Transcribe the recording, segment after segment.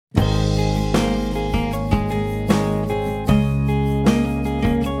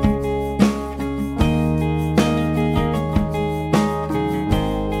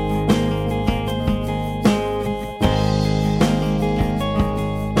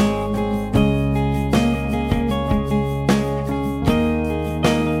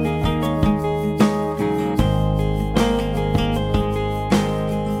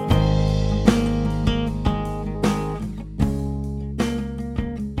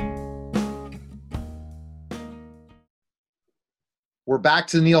We're back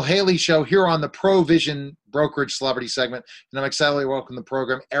to the Neil Haley Show here on the Provision Brokerage Celebrity segment, and I'm excited to welcome to the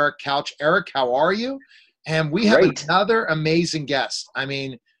program Eric Couch. Eric, how are you? And we have another amazing guest. I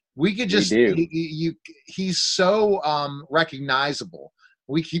mean, we could just he's so recognizable.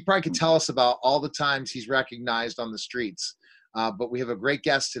 He probably could tell us about all the times he's recognized on the streets. But we have a great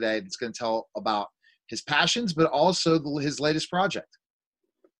guest today that's going to tell about his passions, but also his latest project.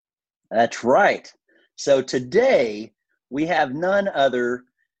 That's right. So today we have none other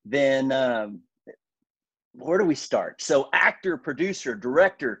than, where do we start? So actor, producer,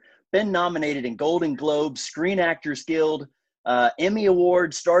 director, been nominated in Golden Globes, Screen Actors Guild, Emmy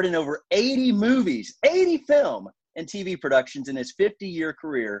Awards, starred in over 80 movies, 80 film and TV productions in his 50-year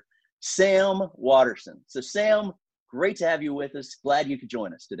career, Sam Waterston. So Sam, great to have you with us. Glad you could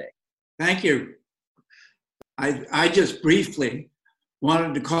join us today. Thank you. I just briefly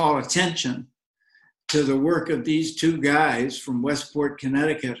wanted to call attention to the work of these two guys from Westport,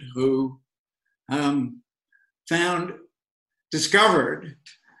 Connecticut, who discovered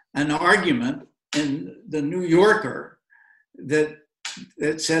an argument in the New Yorker that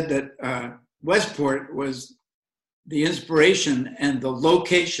said that Westport was the inspiration and the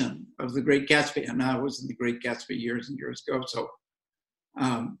location of The Great Gatsby. And I was in The Great Gatsby years and years ago, so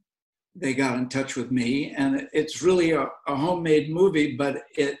they got in touch with me. And it's really a homemade movie, but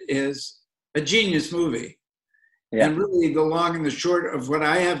it is a genius movie. Yeah. And really the long and the short of what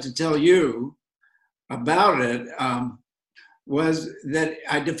I have to tell you about it was that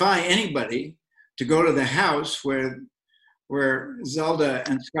I defy anybody to go to the house where Zelda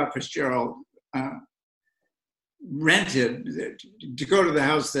and Scott Fitzgerald rented, to go to the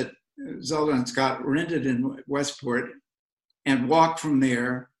house that Zelda and Scott rented in Westport and walk from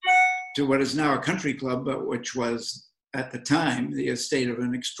there to what is now a country club, but which was at the time the estate of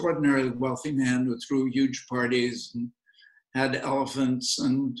an extraordinarily wealthy man who threw huge parties and had elephants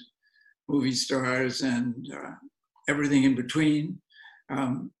and movie stars and everything in between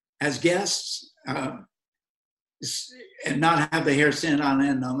as guests, and not have the hair stand on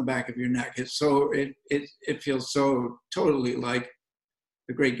end on the back of your neck. It feels so totally like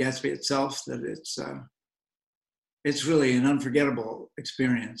The Great Gatsby itself that it's really an unforgettable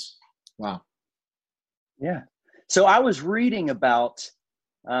experience. Wow. Yeah. So I was reading about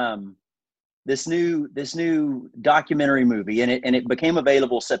this new documentary movie, and it became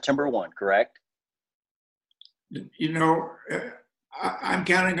available September 1, correct? You know, I'm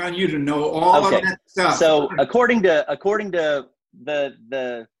counting on you to know all of that stuff. So according to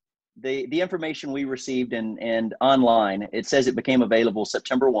the information we received and online, it says it became available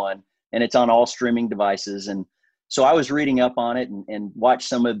September 1, and it's on all streaming devices. And so I was reading up on it and watched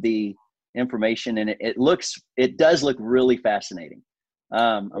some of the information, and it does look really fascinating.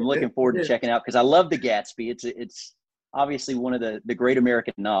 I'm looking forward to checking out because I love The Gatsby. It's obviously one of the great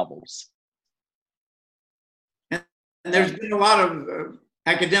American novels. And there's been a lot of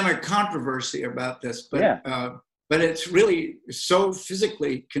academic controversy about this, but it's really so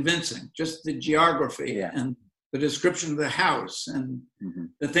physically convincing. Just the geography and the description of the house and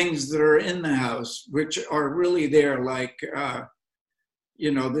the things that are in the house, which are really there. Like,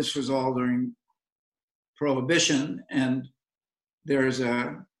 this was all during Prohibition, and there's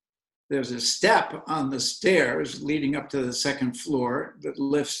a step on the stairs leading up to the second floor that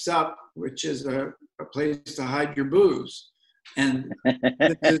lifts up, which is a place to hide your booze. And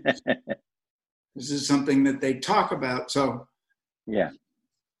this is something that they talk about. So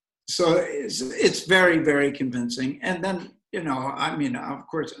it's very, very convincing. And then, of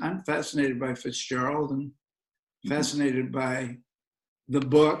course, I'm fascinated by Fitzgerald and fascinated by the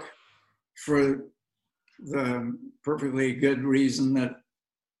book for the perfectly good reason that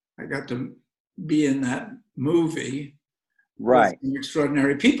I got to be in that movie. Right.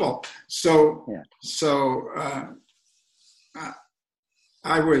 Extraordinary people. So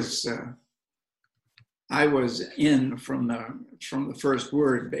I was in from the first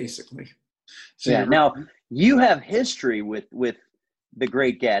word, basically. So now you have history with The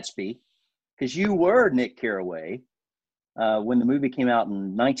Great Gatsby because you were Nick Carraway when the movie came out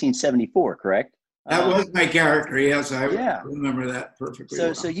in 1974, correct? That was my character. Yes, I remember that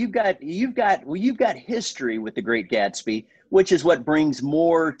perfectly. So you've got history with The Great Gatsby, which is what brings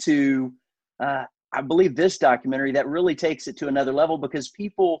more to, I believe, this documentary that really takes it to another level because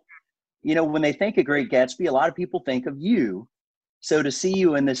people, when they think of Great Gatsby, a lot of people think of you. So to see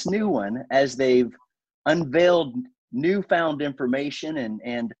you in this new one, as they've unveiled newfound information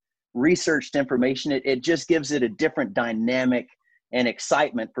and researched information, it just gives it a different dynamic and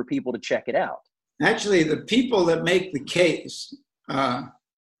excitement for people to check it out. Actually, the people that make the case are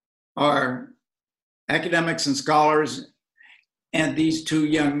academics and scholars and these two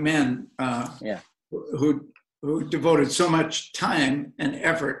young men who devoted so much time and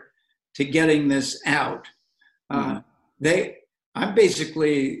effort to getting this out. I'm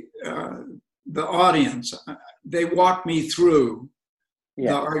basically the audience. They walk me through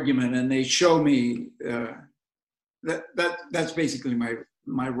the argument, and they show me that's basically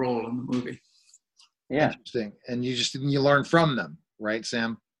my role in the movie. Yeah, interesting. And you learn from them, right,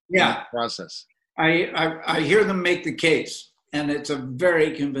 Sam? Yeah, process. I hear them make the case, and it's a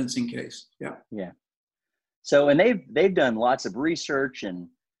very convincing case. Yeah. Yeah. So, and they've done lots of research and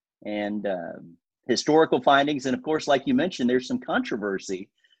historical findings, and of course, like you mentioned, there's some controversy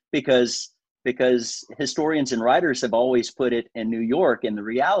because historians and writers have always put it in New York, and the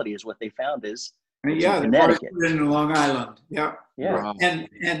reality is what they found is Connecticut. It's in Long Island. Yeah. Yeah. And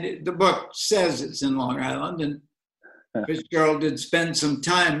the book says it's in Long Island, and Fitzgerald did spend some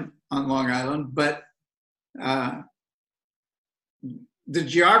time on Long Island, but the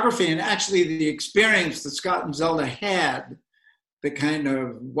geography and actually the experience that Scott and Zelda had, the kind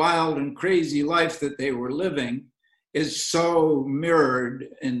of wild and crazy life that they were living, is so mirrored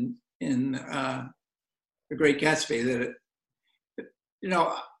in The Great Gatsby that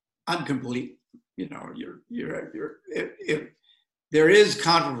I'm complete. There is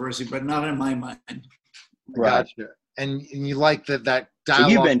controversy, but not in my mind. Right. Gotcha. And you like that dialogue. So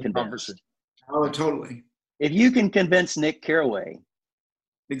you've been convinced. Oh, totally. If you can convince Nick Carraway.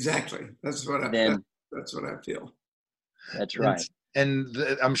 Exactly. That's what I feel. That's right. And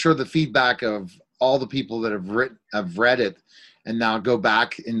I'm sure the feedback of all the people that have read it and now go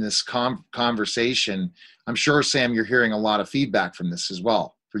back in this conversation, I'm sure, Sam, you're hearing a lot of feedback from this as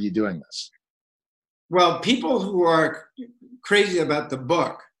well for you doing this. Well, people who are crazy about the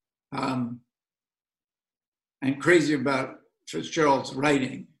book and crazy about Fitzgerald's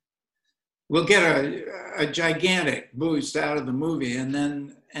writing will get a gigantic boost out of the movie, and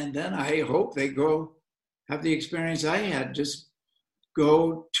then I hope they go have the experience I had. Just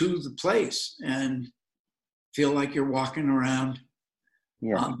go to the place and feel like you're walking around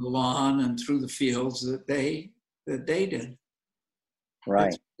on the lawn and through the fields that they did.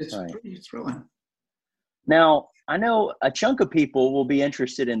 Right. It's pretty thrilling. Now, I know a chunk of people will be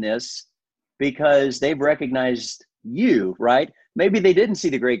interested in this because they've recognized you, right? Maybe they didn't see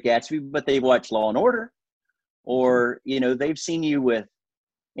The Great Gatsby, but they watched Law and Order, or, they've seen you with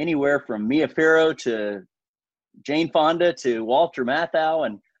anywhere from Mia Farrow to Jane Fonda to Walter Matthau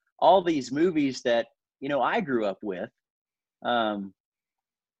and all these movies that, I grew up with.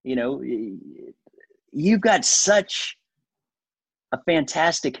 You've got such a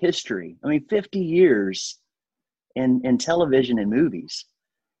fantastic history. 50 years in television and movies.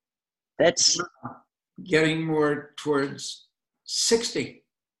 That's getting more towards 60.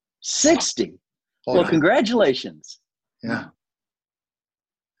 60. Well, congratulations. Yeah.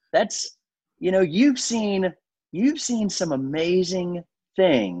 That's, you've seen some amazing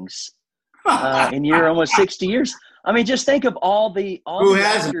things in your almost 60 years. Just think of all the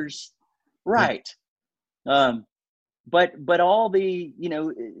actors. Right. But all the,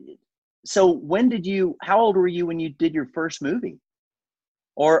 so how old were you when you did your first movie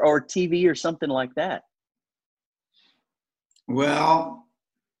or TV or something like that? Well,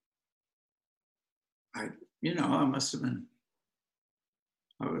 I must have been,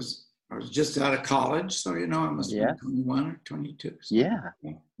 I was just out of college. So, I must have been 21 or 22. So. Yeah.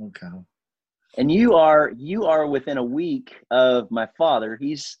 Okay. And you are within a week of my father.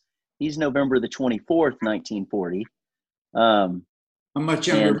 He's November the 24th, 1940. I'm much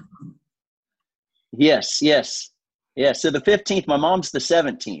younger. Yes. So the 15th, my mom's the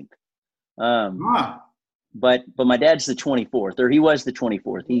 17th. But my dad's the 24th, or he was the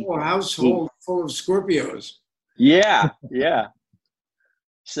 24th. Household full of Scorpios. Yeah.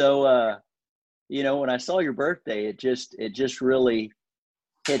 So, when I saw your birthday, it just really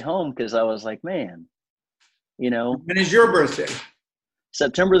hit home because I was like, man, When is your birthday?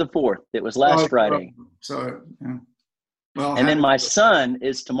 September the 4th. It was last Friday. So, well. And then my son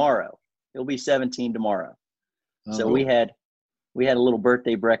is tomorrow. He'll be 17 tomorrow. So we had a little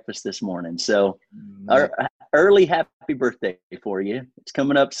birthday breakfast this morning. So our early happy birthday for you. It's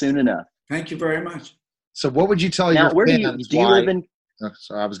coming up soon enough. Thank you very much. So what would you tell your fans? Do you live in?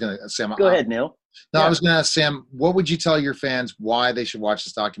 I was going to, Sam. Go ahead, Neil. No, I was going to ask Sam, what would you tell your fans why they should watch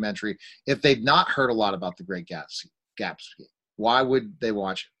this documentary if they've not heard a lot about The Great Gatsby? Why would they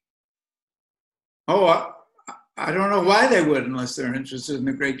watch it? Oh, I don't know why they would unless they're interested in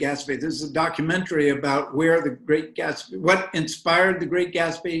The Great Gatsby. This is a documentary about where The Great Gatsby, what inspired The Great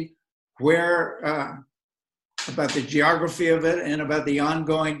Gatsby, about the geography of it, and about the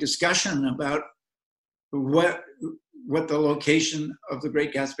ongoing discussion about what what the location of the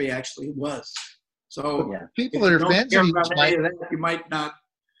Great Gatsby actually was. So people that are fans of you might not.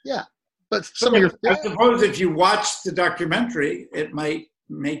 Yeah, but some of your I suppose if you watch the documentary, it might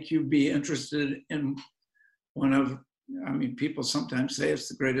make you be interested in one of. I mean, people sometimes say it's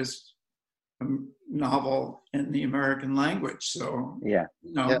the greatest novel in the American language. So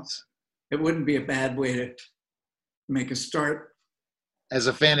it wouldn't be a bad way to make a start. As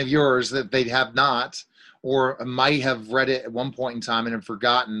a fan of yours, that they have not, or might have read it at one point in time and have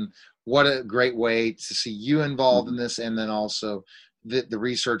forgotten. What a great way to see you involved in this, and then also the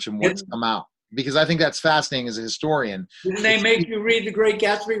research and what's come out. Because I think that's fascinating as a historian. Didn't they make you read The Great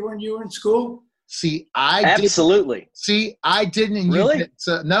Gatsby when you were in school? See, absolutely. I didn't. And really? You did,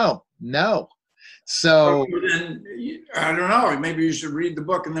 so, no. So then, I don't know. Maybe you should read the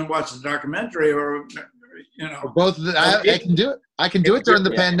book and then watch the documentary, or or both. I can do it. I can do it during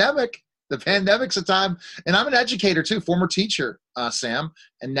the pandemic. The pandemic's a time, and I'm an educator too, former teacher, Sam,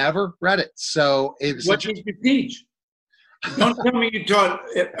 and never read it. So what did you teach? Don't tell me you taught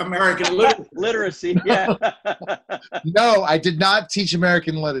American literacy. Yeah. No, I did not teach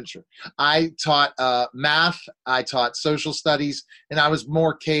American literature. I taught math. I taught social studies, and I was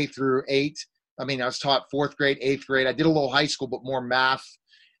more K through 8. I mean, I was taught 4th grade, 8th grade. I did a little high school, but more math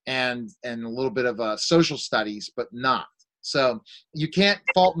and a little bit of social studies, but not. So you can't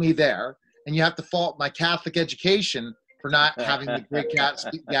fault me there, and you have to fault my Catholic education for not having the Great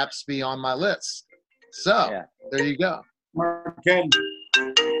Gatsby on my list. So there you go. Okay.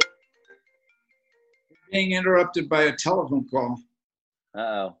 Being interrupted by a telephone call.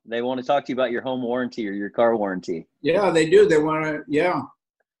 Uh-oh. They want to talk to you about your home warranty or your car warranty. Yeah, they do. They want to,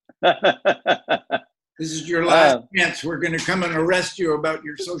 This is your last chance. We're going to come and arrest you about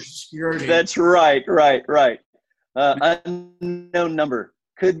your Social Security. That's right. Unknown number.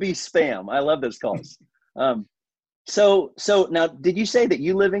 Could be spam. I love those calls. So now, did you say that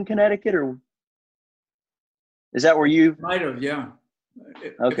you live in Connecticut, or is that where you might have? Yeah.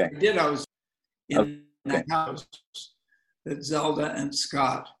 Okay. If I did, I was in the house that Zelda and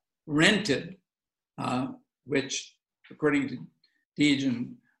Scott rented, which, according to Deej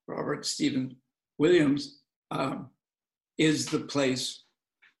and Robert Stephen Williams, is the place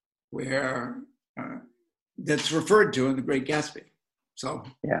where that's referred to in The Great Gatsby. So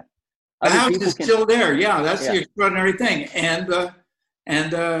the house is still there. Yeah, that's the extraordinary thing. And the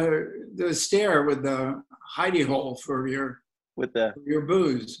stair with the hidey hole for your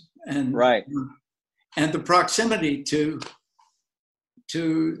booze, and and the proximity to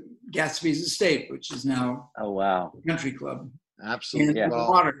Gatsby's estate, which is now the country club. Absolutely. And the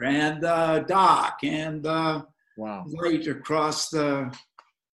water and the dock and the light across the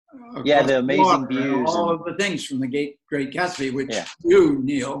the amazing views, all of the things from the Great Gatsby, which you,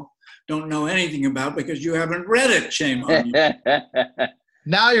 Neil, don't know anything about because you haven't read it. Shame on you.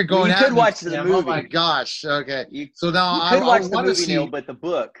 Now you're going. You could watch the movie. Oh my gosh! Okay, so now you could watch the movie, Neil, but the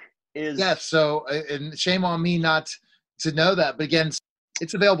book is So, and shame on me not to know that. But again,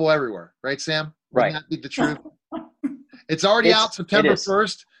 it's available everywhere, right, Sam? Wouldn't that be the truth? It's already out September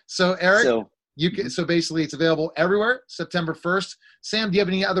 1st. So, Eric, you can. So basically, it's available everywhere September 1st. Sam, do you have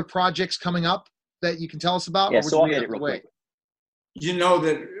any other projects coming up that you can tell us about? Yeah, so I'll hit it real quick. You know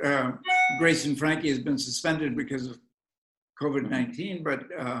that Grace and Frankie has been suspended because of COVID-19, but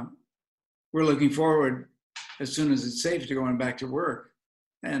we're looking forward as soon as it's safe to going back to work.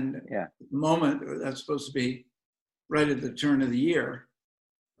 And at the moment, that's supposed to be right at the turn of the year.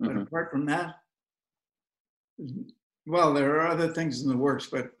 But apart from that, well, there are other things in the works,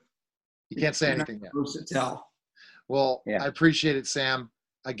 but you can't say anything yet. Supposed to tell. Well, I appreciate it, Sam.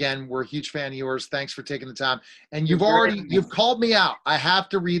 Again, we're a huge fan of yours. Thanks for taking the time. And you've called me out. I have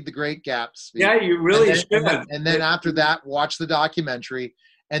to read The Great Gatsby. Yeah, you really should. And then after that, watch the documentary,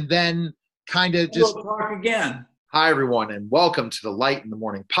 and then kind of just talk again. Hi, everyone, and welcome to the Light in the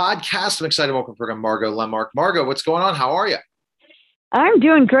Morning podcast. I'm excited to welcome program Margot Lemark. Margot, what's going on? How are you? I'm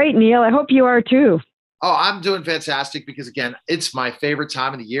doing great, Neil. I hope you are too. Oh, I'm doing fantastic because, again, it's my favorite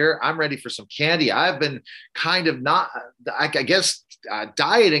time of the year. I'm ready for some candy. I've been kind of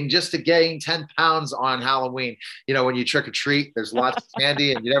dieting just to gain 10 pounds on Halloween. You know, when you trick or treat, there's lots of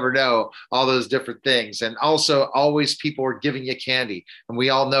candy and you never know all those different things. And also always people are giving you candy, and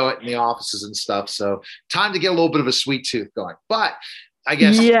we all know it in the offices and stuff. So time to get a little bit of a sweet tooth going. But I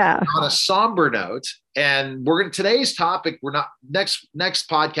guess on a somber note, and today's topic, next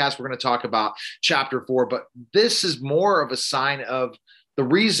podcast, we're going to talk about chapter 4, but this is more of a sign of the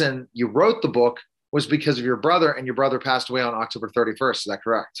reason you wrote the book was because of your brother, and your brother passed away on October 31st. Is that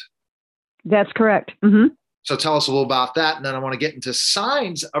correct? That's correct. Mm-hmm. So tell us a little about that. And then I want to get into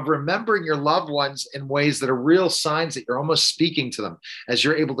signs of remembering your loved ones in ways that are real signs that you're almost speaking to them, as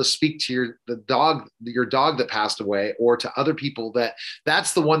you're able to speak to your dog that passed away, or to other people.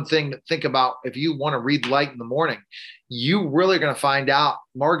 That's the one thing to think about. If you want to read Light in the Morning, you really are going to find out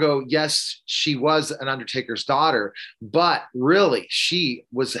Margot, yes, she was an undertaker's daughter, but really she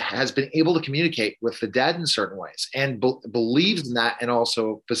has been able to communicate with the dead in certain ways, and believes in that, and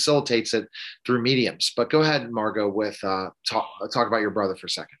also facilitates it through mediums. But go ahead, Margot, with talk about your brother for a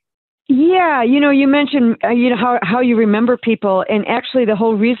second. Yeah, you mentioned how you remember people, and actually the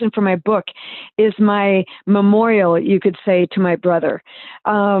whole reason for my book is my memorial, you could say, to my brother.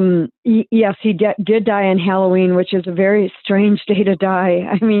 Yes, he did die on Halloween, which is a very strange day to die.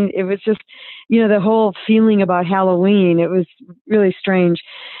 I mean, it was just, the whole feeling about Halloween, it was really strange.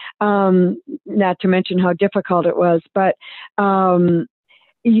 Not to mention how difficult it was, but when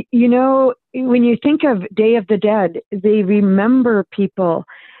you think of Day of the Dead, they remember people.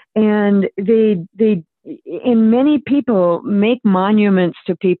 And and many people make monuments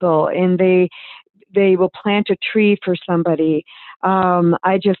to people, and they will plant a tree for somebody.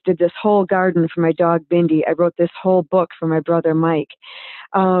 I just did this whole garden for my dog Bindi. I wrote this whole book for my brother Mike.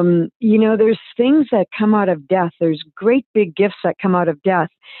 There's things that come out of death. There's great big gifts that come out of death.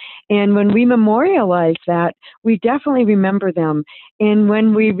 And when we memorialize that, we definitely remember them. And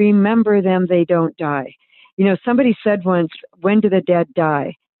when we remember them, they don't die. Somebody said once, when do the dead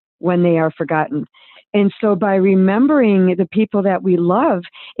die? When they are forgotten. And so by remembering the people that we love,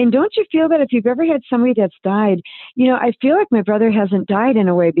 and don't you feel that if you've ever had somebody that's died, I feel like my brother hasn't died in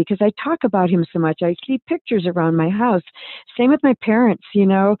a way because I talk about him so much. I see pictures around my house. Same with my parents,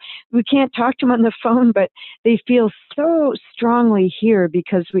 we can't talk to them on the phone, but they feel so strongly here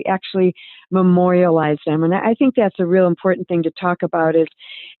because we actually memorialize them. And I think that's a real important thing to talk about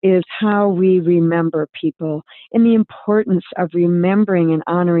is how we remember people and the importance of remembering and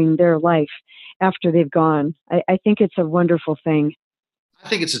honoring their life after they've gone. I think it's a wonderful thing. I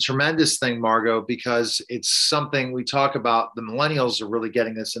think it's a tremendous thing, Margot, because it's something we talk about. The millennials are really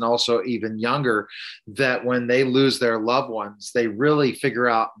getting this, and also even younger, that when they lose their loved ones, they really figure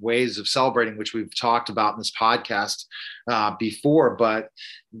out ways of celebrating, which we've talked about in this podcast before. But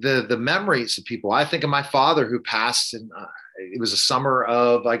the memories of people, I think of my father who passed, and it was a summer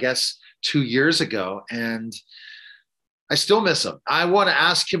of, I guess, 2 years ago, and I still miss him. I want to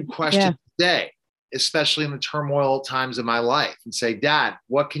ask him questions today, especially in the turmoil times of my life, and say, Dad,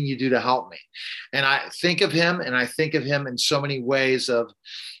 what can you do to help me? And I think of him, and I think of him in so many ways of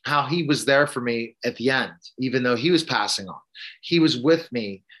how he was there for me at the end, even though he was passing on. He was with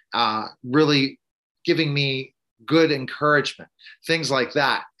me, really giving me good encouragement, things like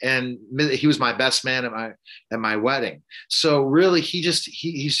that. And he was my best man at my wedding. So really,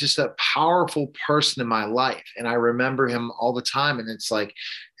 he's just a powerful person in my life. And I remember him all the time. And it's like,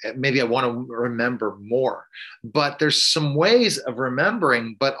 maybe I want to remember more, but there's some ways of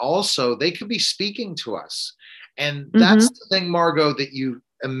remembering, but also they could be speaking to us. And that's the thing, Margot, that you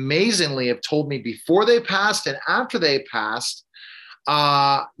amazingly have told me before they passed and after they passed,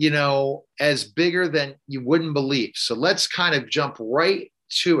 as bigger than you wouldn't believe. So let's kind of jump right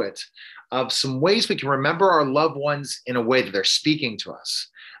to it, of some ways we can remember our loved ones in a way that they're speaking to us,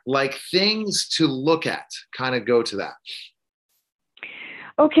 like things to look at. Kind of go to that.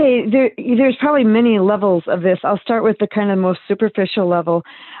 Okay, there's probably many levels of this. I'll start with the kind of most superficial level.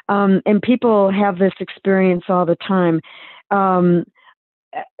 And people have this experience all the time.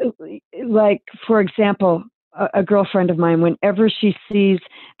 Like, for example, a girlfriend of mine, whenever she sees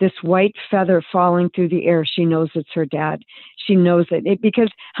this white feather falling through the air, she knows it's her dad. She knows it because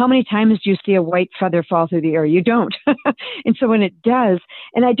how many times do you see a white feather fall through the air? You don't. And so when it does,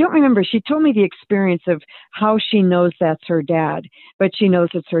 and I don't remember, she told me the experience of how she knows that's her dad, but she knows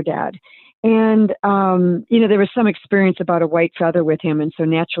it's her dad. And, there was some experience about a white feather with him. And so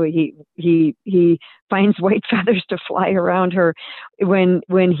naturally he finds white feathers to fly around her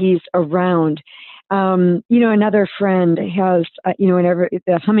when he's around. Another friend has, whenever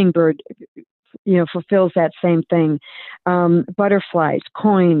the hummingbird, fulfills that same thing. Butterflies,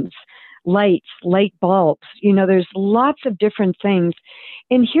 coins, light bulbs, there's lots of different things.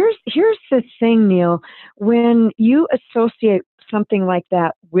 And here's the thing, Neil, when you associate something like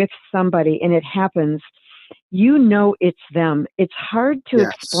that with somebody and it happens, it's them. It's hard to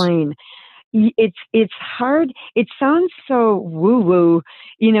explain. It's hard. It sounds so woo-woo,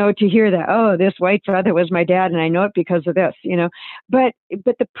 to hear that, oh, this white feather was my dad and I know it because of this, but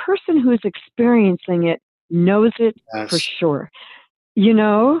the person who's experiencing it knows it for sure.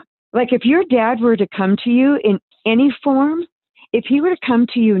 Like if your dad were to come to you in any form, if he were to come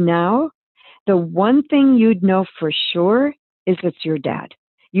to you now, the one thing you'd know for sure is it's your dad.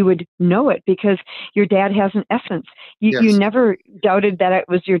 You would know it because your dad has an essence. You never doubted that it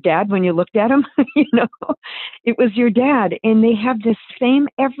was your dad when you looked at him. It was your dad, and they have the same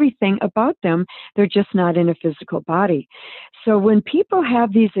everything about them. They're just not in a physical body. So when people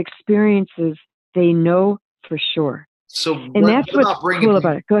have these experiences, they know for sure. So and that's what's cool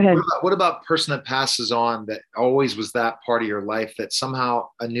about it. Go ahead. What about person that passes on that always was that part of your life, that somehow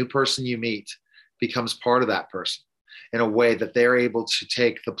a new person you meet becomes part of that person in a way that they're able to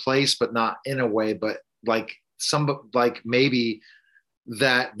take the place, but not in a way, but like maybe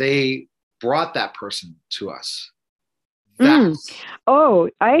that they brought that person to us. Oh,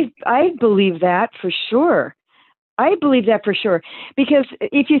 I believe that for sure. I believe that for sure. Because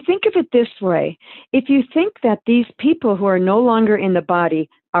if you think of it this way, if you think that these people who are no longer in the body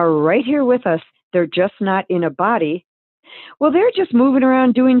are right here with us, they're just not in a body, well, they're just moving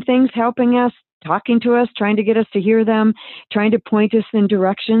around doing things, helping us, talking to us, trying to get us to hear them, trying to point us in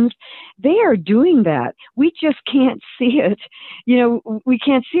directions. They are doing that. We just can't see it. We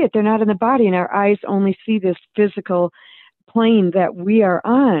can't see it. They're not in the body, and our eyes only see this physical plane that we are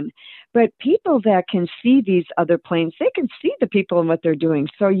on. But people that can see these other planes, they can see the people and what they're doing.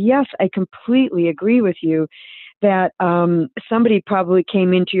 So yes, I completely agree with you that somebody probably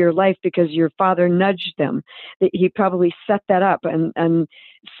came into your life because your father nudged them. That he probably set that up on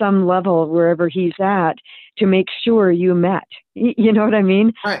some level wherever he's at to make sure you met. You know what I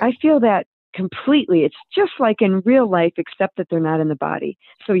mean? Right. I feel that completely. It's just like in real life, except that they're not in the body.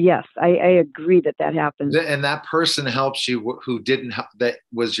 So yes, I agree that happens. And that person helps you who didn't, that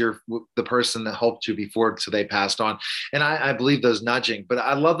was the person that helped you before, so they passed on. And I believe those nudging, but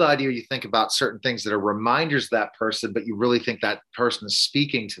I love the idea you think about certain things that are reminders of that person, but you really think that person is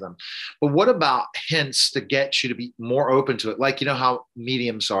speaking to them. But what about hints to get you to be more open to it? Like, how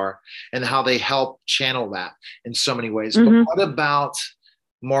mediums are and how they help channel that in so many ways. Mm-hmm. But what about,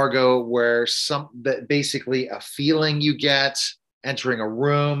 Margot, where that basically a feeling you get entering a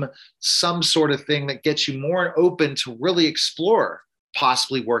room, some sort of thing that gets you more open to really explore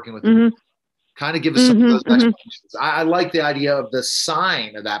possibly working with them? Kind of give us some of those explanations. I like the idea of the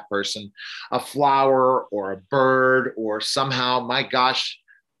sign of that person, a flower or a bird, or somehow, my gosh,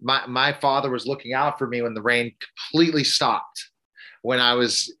 my father was looking out for me when the rain completely stopped. When I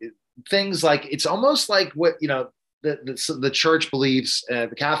was, things like, it's almost like what, the church believes,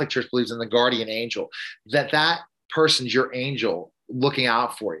 the Catholic Church believes in the guardian angel, that person's your angel looking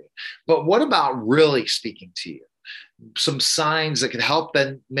out for you. But what about really speaking to you? Some signs that could help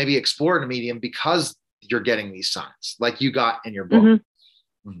then maybe explore in a medium because you're getting these signs like you got in your book.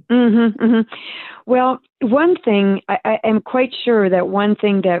 Well, one thing, I am quite sure that one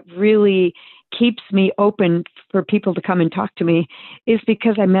thing that really keeps me open for people to come and talk to me is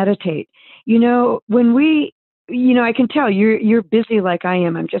because I meditate. When I can tell you're busy like I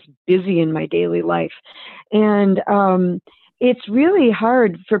am. I'm just busy in my daily life. And it's really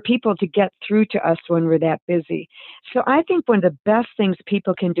hard for people to get through to us when we're that busy. So I think one of the best things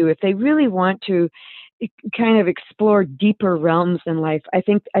people can do if they really want to kind of explore deeper realms in life, I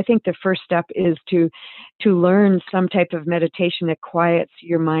think the first step is to learn some type of meditation that quiets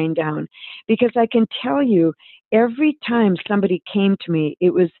your mind down. Because I can tell you, every time somebody came to me,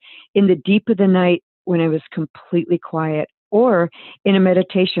 it was in the deep of the night when I was completely quiet, or in a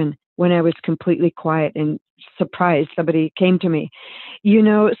meditation when I was completely quiet and surprised somebody came to me.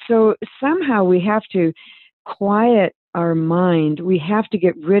 So somehow we have to quiet our mind. We have to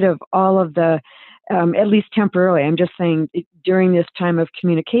get rid of all of the, at least temporarily, I'm just saying during this time of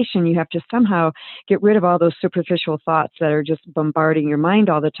communication, you have to somehow get rid of all those superficial thoughts that are just bombarding your mind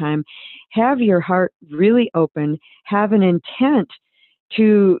all the time. Have your heart really open, have an intent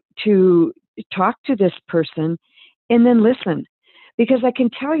to talk to this person, and then listen. Because I can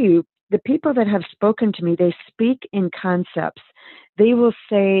tell you, the people that have spoken to me, they speak in concepts. They will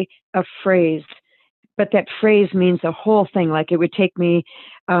say a phrase, but that phrase means a whole thing. Like it would take me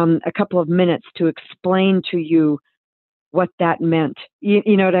a couple of minutes to explain to you what that meant.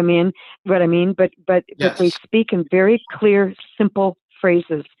 You know what I mean? But they speak in very clear, simple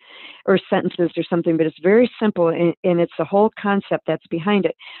phrases or sentences or something, but it's very simple, and it's the whole concept that's behind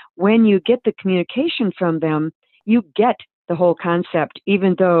it. When you get the communication from them, you get the whole concept,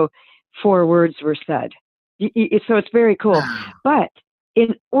 even though 4 words were said. So it's very cool. But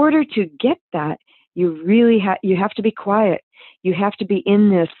in order to get that, you really you have to be quiet. You have to be in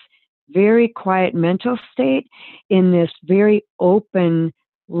this very quiet mental state, in this very open,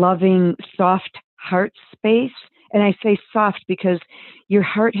 loving, soft heart space. And I say soft because your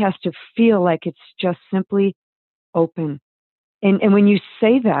heart has to feel like it's just simply open. And when you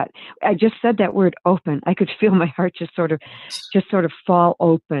say that, I just said that word open. I could feel my heart just sort of fall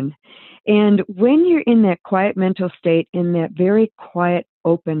open. And when you're in that quiet mental state, in that very quiet,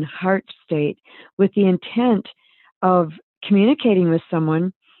 open heart state, with the intent of communicating with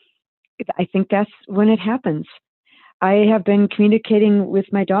someone, I think that's when it happens. I have been communicating with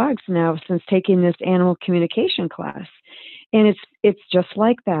my dogs now since taking this animal communication class. And it's just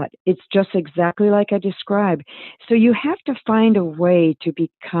like that. It's just exactly like I described. So you have to find a way to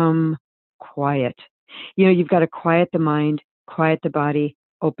become quiet. You know, you've got to quiet the mind, quiet the body,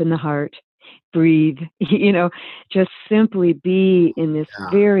 open the heart, breathe, just simply be in this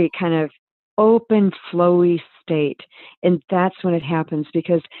very kind of open, flowy state. And that's when it happens,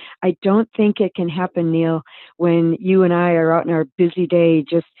 because I don't think it can happen, Neil, when you and I are out in our busy day,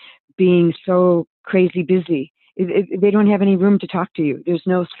 just being so crazy busy. They don't have any room to talk to you. There's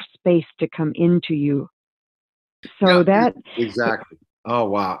no space to come into you. So exactly. Oh,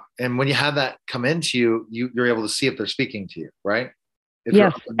 wow. And when you have that come into you, you're able to see if they're speaking to you, right?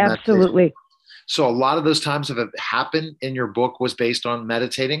 Yes, absolutely. So a lot of those times have happened in your book was based on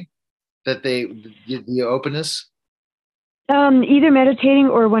meditating, that the openness? Either meditating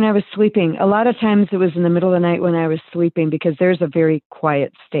or when I was sleeping. A lot of times it was in the middle of the night when I was sleeping, because there's a very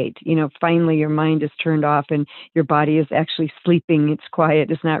quiet state. Finally your mind is turned off and your body is actually sleeping. It's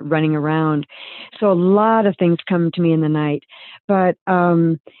quiet. It's not running around. So a lot of things come to me in the night. But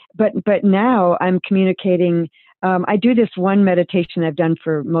now I'm communicating. I do this one meditation I've done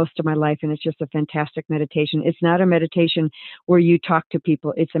for most of my life, and it's just a fantastic meditation. It's not a meditation where you talk to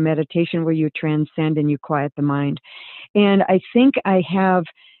people. It's a meditation where you transcend and you quiet the mind. And I think I have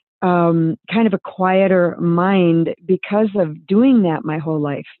kind of a quieter mind because of doing that my whole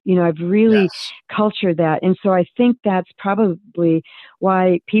life. I've really cultured that. And so I think that's probably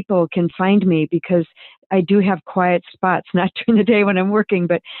why people can find me, because I do have quiet spots, not during the day when I'm working,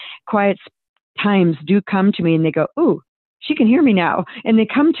 but quiet times do come to me and they go, "Ooh, she can hear me now." And they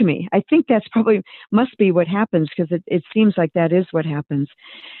come to me. I think that's probably must be what happens, because it seems like that is what happens.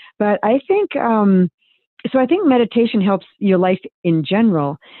 But I think, so I think meditation helps your life in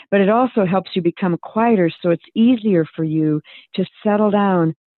general, but it also helps you become quieter. So it's easier for you to settle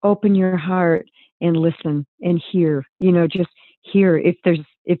down, open your heart and listen and hear, just hear if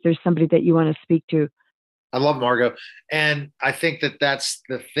there's somebody that you want to speak to. I love Margot. And I think that that's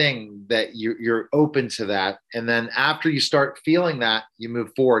the thing, that you're open to that. And then after you start feeling that, you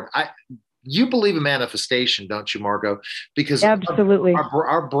move forward. You believe in manifestation, don't you, Margot? Because absolutely,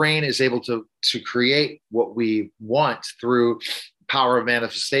 our brain is able to create what we want through power of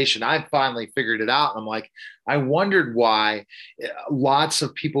manifestation. I finally figured it out. I'm like, I wondered why lots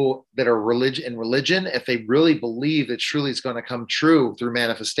of people that are religion, if they really believe that truly it's going to come true through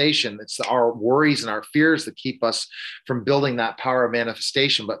manifestation, it's our worries and our fears that keep us from building that power of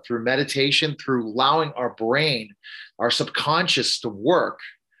manifestation. But through meditation, through allowing our brain, our subconscious to work,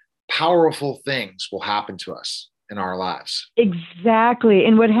 powerful things will happen to us in our lives. Exactly.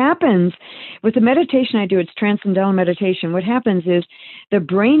 And what happens with the meditation I do, it's transcendental meditation. What happens is the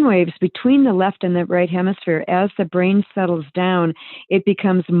brain waves between the left and the right hemisphere, as the brain settles down, it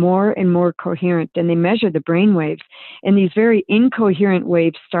becomes more and more coherent. And they measure the brain waves. And these very incoherent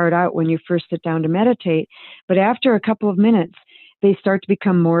waves start out when you first sit down to meditate. But after a couple of minutes, they start to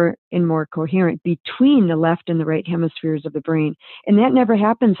become more and more coherent between the left and the right hemispheres of the brain. And that never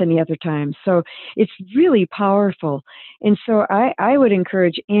happens any other time. So it's really powerful. And so I would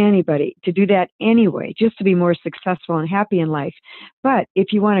encourage anybody to do that anyway, just to be more successful and happy in life. But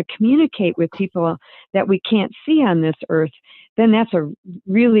if you want to communicate with people that we can't see on this earth, then that's a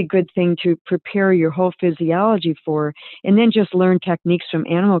really good thing to prepare your whole physiology for, and then just learn techniques from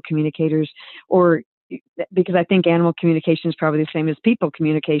animal communicators, or because I think animal communication is probably the same as people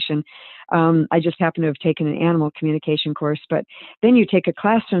communication. I just happen to have taken an animal communication course, but then you take a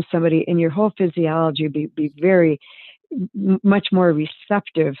class from somebody and your whole physiology will be very much more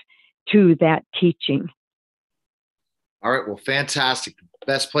receptive to that teaching. All right. Well, fantastic.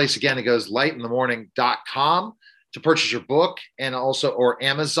 Best place again to go is lightinthemorning.com to purchase your book, and also, or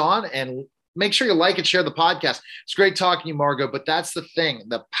Amazon, and make sure you like and share the podcast. It's great talking to you, Margot, but that's the thing,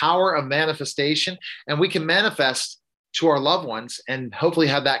 the power of manifestation. And we can manifest to our loved ones and hopefully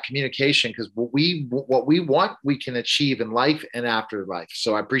have that communication, because what we want, we can achieve in life and after life.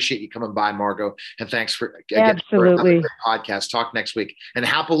 So I appreciate you coming by, Margot, and thanks for absolutely for podcast. Talk next week, and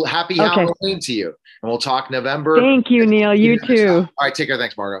happy Halloween to you. And we'll talk November. Thank you, Neil. You too. All right. Take care.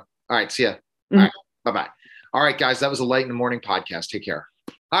 Thanks, Margot. All right. See ya. All right. Bye-bye. All right, guys. That was a Light in the Morning podcast. Take care.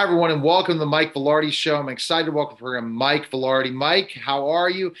 Hi, everyone, and welcome to the Mike Velarde Show. I'm excited to welcome for Mike Velarde. Mike, how are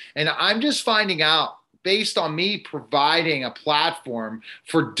you? And I'm just finding out based on me providing a platform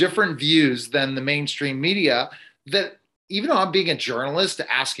for different views than the mainstream media, that even though I'm being a journalist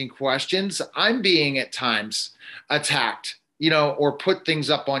asking questions, I'm being at times attacked, or put things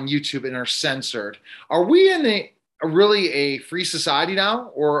up on YouTube and are censored. Are we in really a free society now,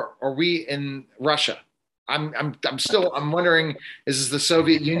 or are we in Russia? I'm wondering, is this the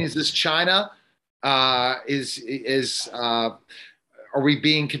Soviet Union? Is this China? Are we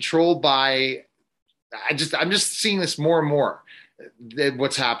being controlled by? I'm just seeing this more and more.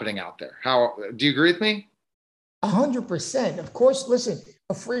 What's happening out there? How do you agree with me? 100%. Of course. Listen,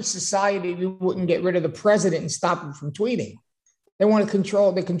 a free society, we wouldn't get rid of the president and stop him from tweeting. They want to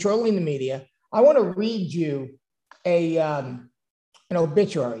control. They're controlling the media. I want to read you an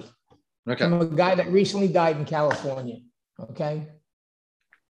obituary. Okay. From a guy that recently died in California. Okay.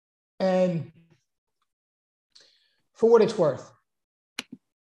 And for what it's worth,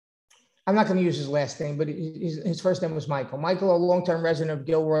 I'm not going to use his last name, but his first name was Michael. Michael, a long-term resident of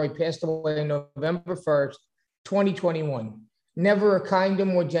Gilroy, passed away November 1st, 2021. Never a kinder,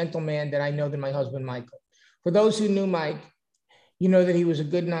 more gentle man that I know than my husband, Michael. For those who knew Mike, you know that he was a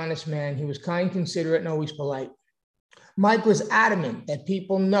good and honest man. He was kind, considerate, and always polite. Mike was adamant that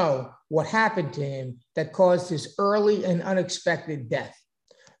people know what happened to him that caused his early and unexpected death.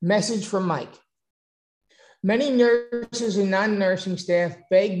 Message from Mike. Many nurses and non-nursing staff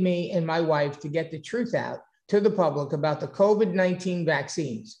begged me and my wife to get the truth out to the public about the COVID-19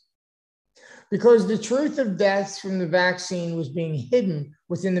 vaccines. Because the truth of deaths from the vaccine was being hidden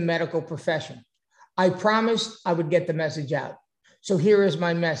within the medical profession. I promised I would get the message out. So here is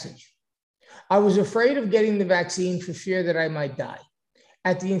my message. I was afraid of getting the vaccine for fear that I might die.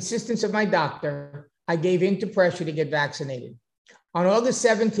 At the insistence of my doctor, I gave in to pressure to get vaccinated. On August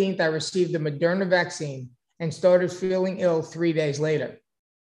 17th, I received the Moderna vaccine and started feeling ill 3 days later.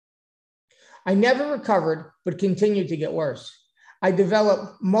 I never recovered, but continued to get worse. I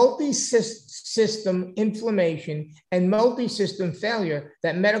developed multi-system inflammation and multi-system failure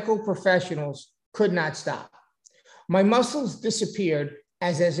that medical professionals could not stop. My muscles disappeared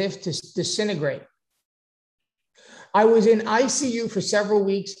as if to disintegrate. I was in ICU for several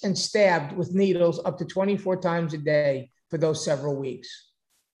weeks and stabbed with needles up to 24 times a day for those several weeks,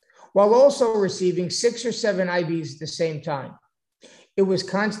 while also receiving 6 or 7 IVs at the same time. It was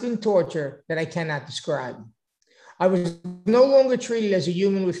constant torture that I cannot describe. I was no longer treated as a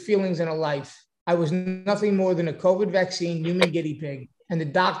human with feelings and a life. I was nothing more than a COVID vaccine human guinea pig, and the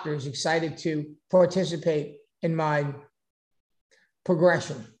doctors excited to participate in my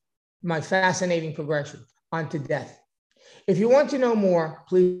progression, my fascinating progression onto death. If you want to know more,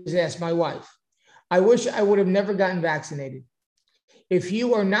 please ask my wife. I wish I would have never gotten vaccinated. If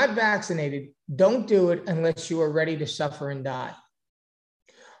you are not vaccinated, don't do it unless you are ready to suffer and die.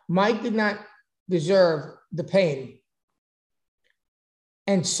 Mike did not deserve the pain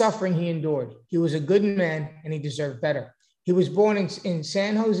and suffering he endured. He was a good man and he deserved better. He was born in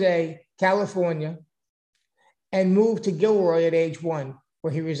San Jose, California, and moved to Gilroy at age 1,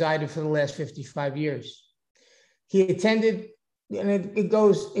 where he resided for the last 55 years. He attended, and it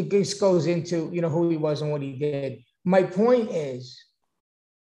just goes into, who he was and what he did. My point is,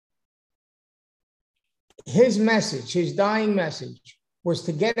 his message, his dying message, was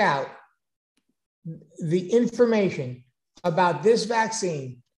to get out the information about this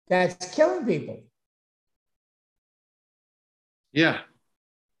vaccine that's killing people. Yeah.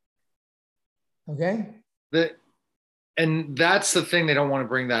 Okay. And that's the thing. They don't want to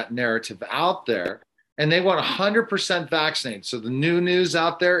bring that narrative out there. And they want 100% vaccinated. So the new news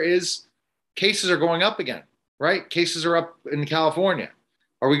out there is cases are going up again, right? Cases are up in California.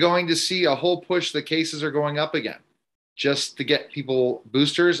 Are we going to see a whole push that cases are going up again just to get people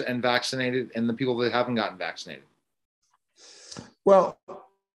boosters and vaccinated and the people that haven't gotten vaccinated? Well,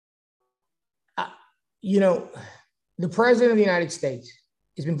 the president of the United States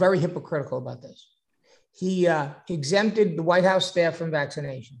has been very hypocritical about this. He exempted the White House staff from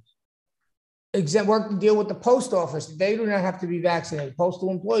vaccinations. Worked to deal with the post office. They do not have to be vaccinated. Postal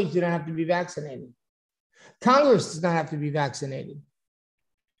employees do not have to be vaccinated. Congress does not have to be vaccinated.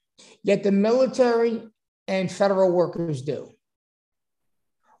 Yet the military and federal workers do.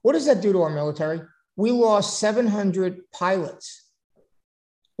 What does that do to our military? We lost 700 pilots.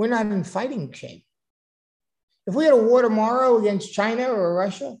 We're not in fighting shape. If we had a war tomorrow against China or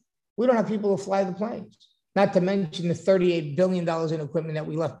Russia, we don't have people to fly the planes. Not to mention the $38 billion in equipment that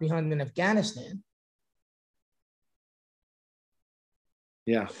we left behind in Afghanistan.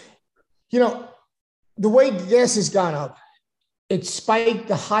 Yeah. The way gas has gone up, it spiked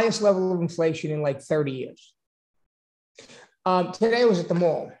the highest level of inflation in like 30 years. Today I was at the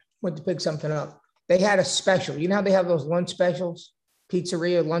mall, went to pick something up. They had a special. You know how they have those lunch specials,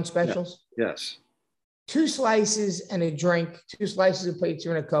 pizzeria lunch specials? Yes. 2 slices and a drink, 2 slices of pizza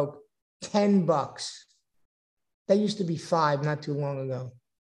and a Coke, $10. That used to be $5 not too long ago.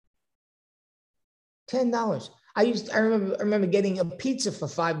 $10. I remember getting a pizza for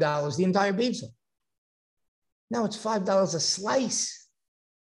 $5, the entire pizza. Now it's $5 a slice.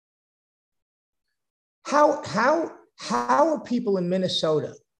 How are people in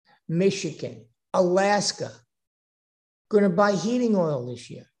Minnesota, Michigan, Alaska going to buy heating oil this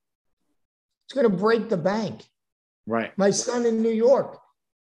year? It's going to break the bank. Right. My son in New York,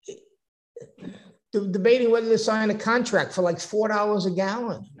 debating whether to sign a contract for like $4 a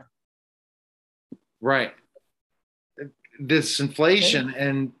gallon. Right. This inflation,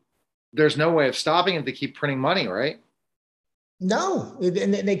 and there's no way of stopping it. They keep printing money, right? No,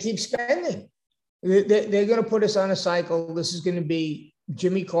 and they keep spending. They're going to put us on a cycle. This is going to be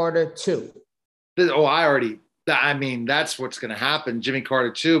Jimmy Carter 2. I mean, that's what's going to happen, Jimmy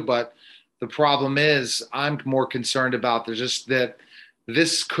Carter 2. But the problem is, I'm more concerned about there's just that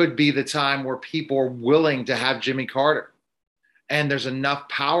this could be the time where people are willing to have Jimmy Carter. And there's enough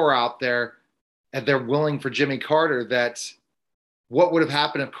power out there and they're willing for Jimmy Carter that what would have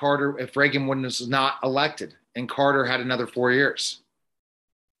happened if Reagan was not elected and Carter had another 4 years?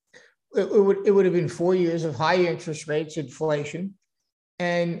 It would have been 4 years of high interest rates, inflation,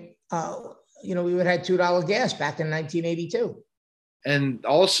 and we would have had $2 gas back in 1982. And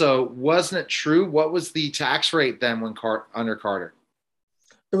also, wasn't it true? What was the tax rate then when under Carter?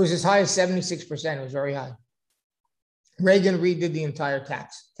 It was as high as 76%. It was very high. Reagan redid the entire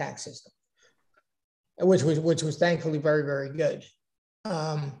tax system, which was thankfully very, very good.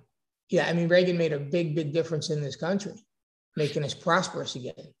 Reagan made a big difference in this country, making us prosperous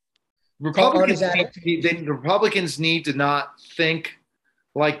again. Republicans need to not think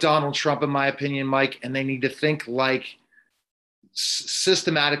like Donald Trump, in my opinion, Mike, and they need to think like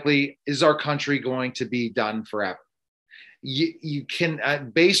systematically, is our country going to be done forever? You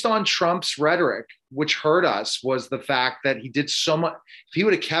can, based on Trump's rhetoric, which hurt us, was the fact that he did so much. If he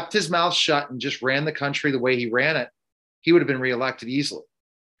would have kept his mouth shut and just ran the country the way he ran it, he would have been reelected easily.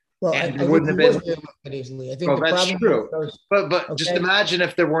 Well, I think wouldn't have been reelected easily. I think that's true. But okay. Just imagine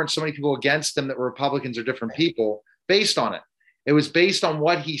if there weren't so many people against him that Republicans are different people based on it. It was based on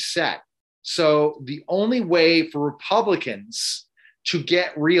what he said. So the only way for Republicans to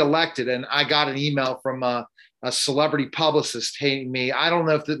get reelected, and I got an email from a celebrity publicist telling me, I don't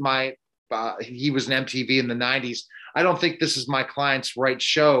know if he was an MTV in the 90s. I don't think this is my client's right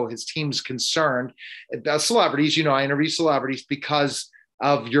show. His team's concerned. Celebrities, I interview celebrities because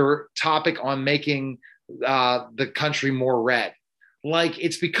of your topic on making the country more red. Like,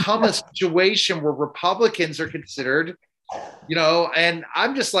 it's become a situation where Republicans are considered, and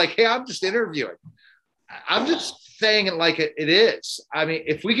I'm just like, hey, I'm just interviewing. I'm just saying it like it is. I mean,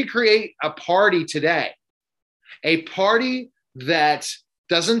 if we could create a party today, a party that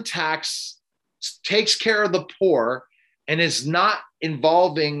doesn't tax, takes care of the poor, and is not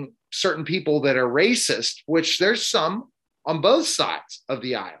involving certain people that are racist, which there's some on both sides of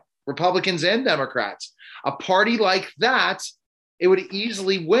the aisle, Republicans and Democrats. A party like that, it would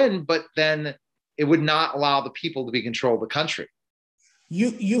easily win, but then it would not allow the people to be control of the country.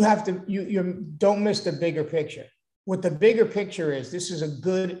 You have to, you don't miss the bigger picture. What the bigger picture is, this is a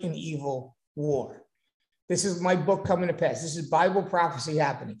good and evil war. This is my book coming to pass. This is Bible prophecy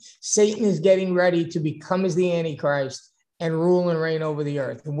happening. Satan is getting ready to become as the Antichrist and rule and reign over the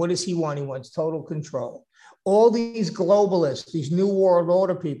earth. And what does he want? He wants total control. All these globalists, these new world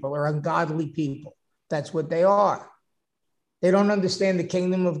order people are ungodly people. That's what they are. They don't understand the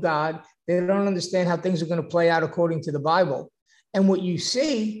kingdom of God. They don't understand how things are going to play out according to the Bible. And what you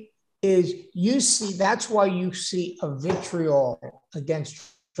see is, that's why you see a vitriol against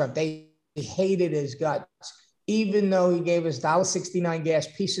Trump. They hated his guts, even though he gave us $1.69 gas,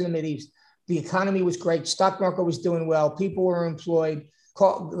 peace in the Mideast. The economy was great. Stock market was doing well. People were employed.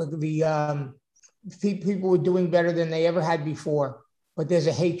 People were doing better than they ever had before. But there's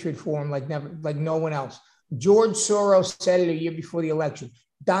a hatred for him like no one else. George Soros said it a year before the election: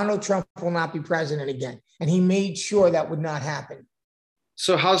 Donald Trump will not be president again. And he made sure that would not happen.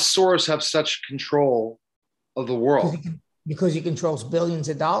 So how does Soros have such control of the world? Because he controls billions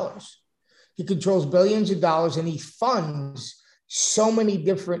of dollars. He controls billions of dollars, and he funds so many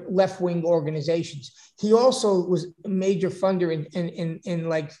different left-wing organizations. He also was a major funder in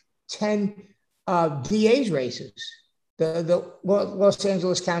like 10 DA's races. The Los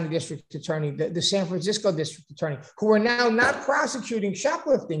Angeles County District Attorney, the San Francisco District Attorney, who are now not prosecuting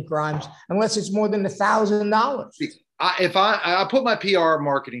shoplifting crimes unless it's more than $1,000. If I put my PR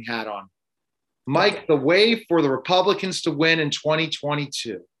marketing hat on, Mike, the way for the Republicans to win in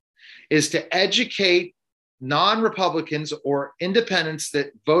 2022 is to educate non-Republicans or independents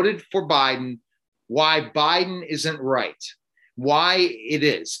that voted for Biden why Biden isn't right, why it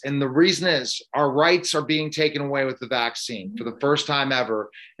is. And the reason is our rights are being taken away with the vaccine for the first time ever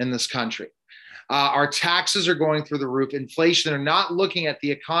in this country. Our taxes are going through the roof. Inflation, they're not looking at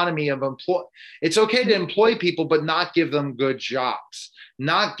the economy of employ. It's okay to employ people, but not give them good jobs,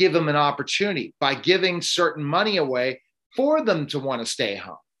 not give them an opportunity by giving certain money away for them to want to stay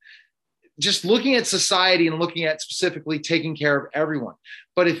home. Just looking at society and looking at specifically taking care of everyone.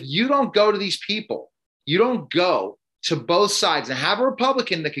 But if you don't go to these people, you don't go to both sides and have a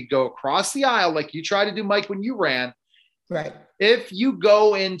Republican that could go across the aisle like you tried to do, Mike, when you ran. Right. If you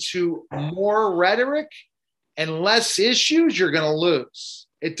go into more rhetoric and less issues, you're going to lose.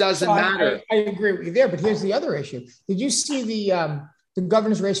 It doesn't matter. I agree with you there, but here's the other issue. Did you see the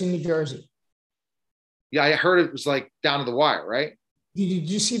governor's race in New Jersey? Yeah, I heard it was like down to the wire, right? Did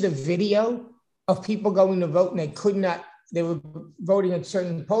you see the video of people going to vote and they were voting at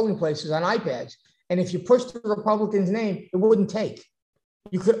certain polling places on iPads. And if you pushed the Republican's name, it wouldn't take.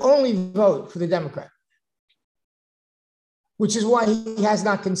 You could only vote for the Democrat, which is why he has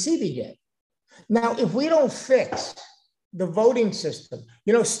not conceded yet. Now, if we don't fix the voting system,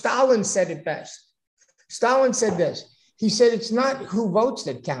 Stalin said it best. Stalin said this. He said, it's not who votes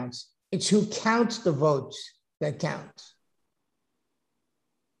that counts. It's who counts the votes that counts.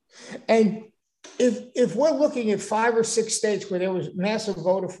 And if we're looking at 5 or 6 states where there was massive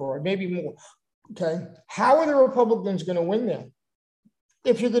voter fraud, maybe more, okay, how are the Republicans going to win there?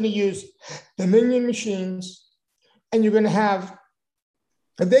 If you're going to use Dominion machines and you're going to have,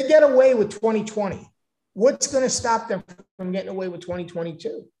 if they get away with 2020, what's going to stop them from getting away with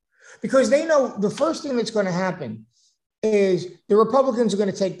 2022? Because they know the first thing that's going to happen is the Republicans are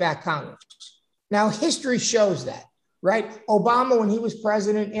going to take back Congress. Now, history shows that. Right? Obama, when he was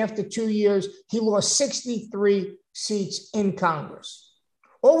president, after 2 years, he lost 63 seats in Congress.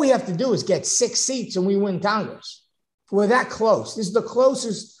 All we have to do is get 6 seats and we win Congress. We're that close. This is the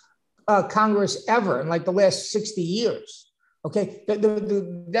closest Congress ever in like the last 60 years. Okay.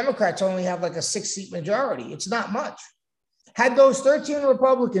 The Democrats only have like a 6-seat majority. It's not much. Had those 13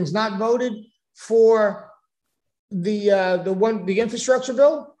 Republicans not voted for the infrastructure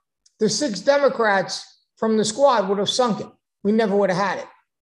bill, the 6 Democrats from the squad would have sunk it. We never would have had it.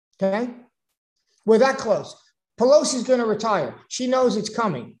 Okay? We're that close. Pelosi's going to retire. She knows it's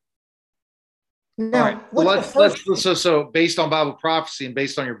coming. Now, so based on Bible prophecy and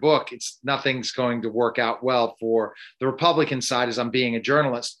based on your book, nothing's going to work out well for the Republican side as I'm being a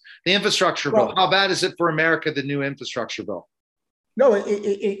journalist. The infrastructure bill, how bad is it for America, the new infrastructure bill? No,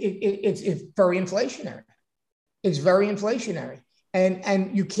 it's very inflationary. It's very inflationary.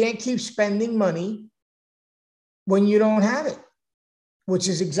 And you can't keep spending money when you don't have it, which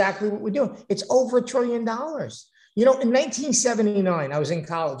is exactly what we're doing. It's over $1 trillion. In 1979, I was in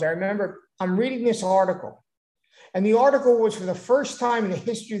college. I remember I'm reading this article, and the article was, for the first time in the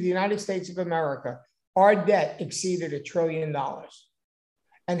history of the United States of America, our debt exceeded $1 trillion.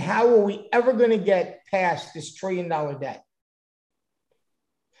 And how are we ever going to get past this $1 trillion debt?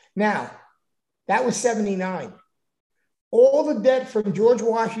 Now, that was 79. All the debt from George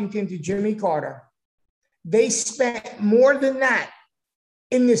Washington to Jimmy Carter, they spent more than that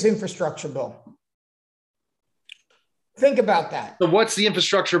in this infrastructure bill. Think about that. So what's the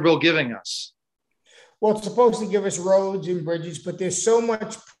infrastructure bill giving us? Well, it's supposed to give us roads and bridges, but there's so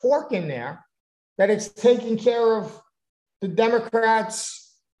much pork in there that it's taking care of the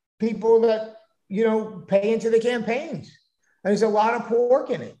Democrats, people that, pay into the campaigns. And there's a lot of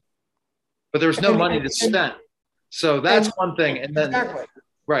pork in it. But there's no money to spend. So that's one thing. And then, exactly.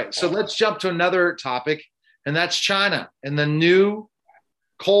 Right. So let's jump to another topic, and that's China and the new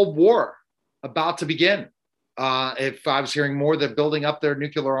Cold War about to begin. If I was hearing more, they're building up their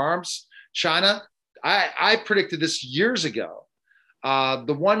nuclear arms. China, I predicted this years ago.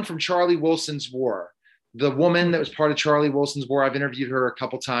 The one from Charlie Wilson's War, the woman that was part of Charlie Wilson's War, I've interviewed her a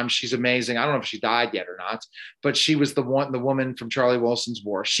couple times. She's amazing. I don't know if she died yet or not, but she was the woman from Charlie Wilson's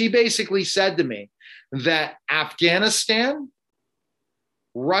War. She basically said to me that Afghanistan,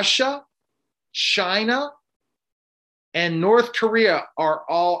 Russia, China, and North Korea are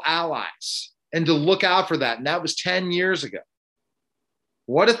all allies, and to look out for that. And that was 10 years ago.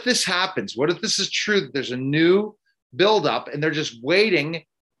 What if this happens? What if this is true, that there's a new buildup and they're just waiting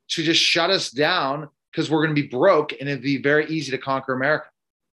to just shut us down because we're going to be broke and it'd be very easy to conquer America?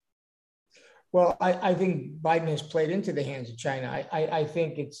 Well, I think Biden has played into the hands of China. I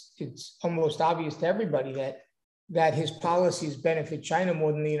think it's almost obvious to everybody that his policies benefit China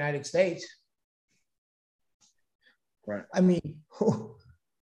more than the United States. Right. I mean,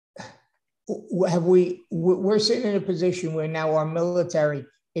 we're sitting in a position where now our military,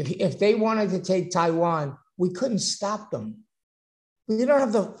 if they wanted to take Taiwan, we couldn't stop them. We don't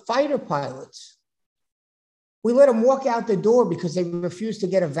have the fighter pilots. We let them walk out the door because they refused to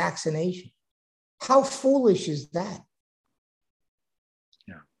get a vaccination. How foolish is that?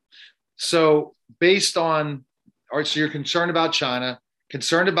 Yeah. So based on, all right, so you're concerned about China,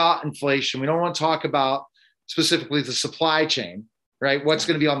 concerned about inflation. We don't want to talk about specifically the supply chain, right? What's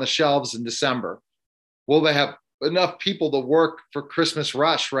going to be on the shelves in December? Will they have enough people to work for Christmas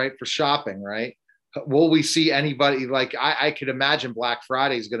rush, right? For shopping, right? Will we see anybody like, I could imagine Black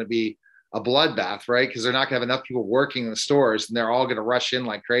Friday is going to be a bloodbath, right? Because they're not going to have enough people working in the stores and they're all going to rush in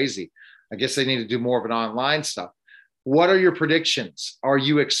like crazy. I guess they need to do more of an online stuff. What are your predictions? Are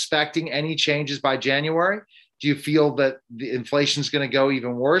you expecting any changes by January? Do you feel that the inflation is going to go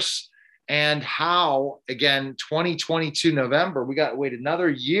even worse? And how, again, 2022 November, we got to wait another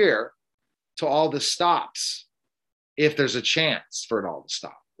year till all this stops, if there's a chance for it all to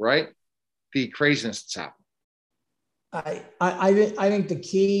stop, right? The craziness that's happening. I think the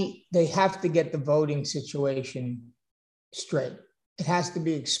key, they have to get the voting situation straight. It has to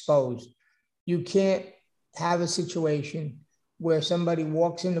be exposed. You can't have a situation where somebody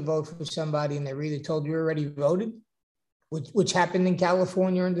walks in to vote for somebody and they're either told you already voted, which happened in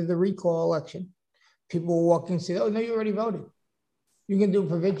California under the recall election. People were walking and say, oh, no, you already voted. You can do a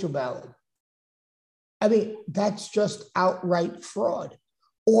provincial ballot. I mean, that's just outright fraud.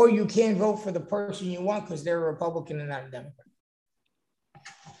 Or you can't vote for the person you want because they're a Republican and not a Democrat.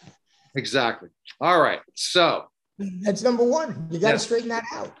 Exactly. All right. So that's number one. You got to straighten that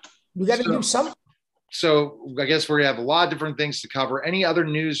out. You got to do something. So I guess we're going to have a lot of different things to cover. Any other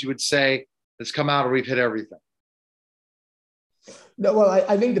news you would say that's come out, or we've hit everything? No, well,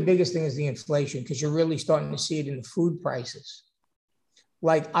 I think the biggest thing is the inflation, because you're really starting to see it in the food prices.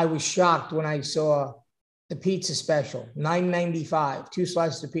 Like, I was shocked when I saw the pizza special, $9.95, 2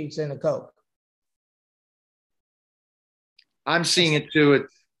 slices of pizza and a Coke. I'm seeing it too at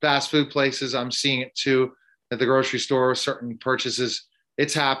fast food places. I'm seeing it too at the grocery store, certain purchases.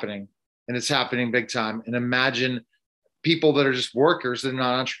 It's happening, and it's happening big time. And imagine people that are just workers, that are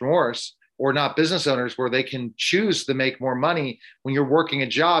not entrepreneurs or not business owners, where they can choose to make more money. When you're working a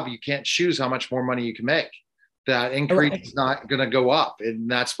job, you can't choose how much more money you can make. That increase is not going to go up. And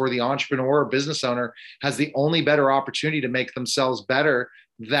that's where the entrepreneur or business owner has the only better opportunity to make themselves better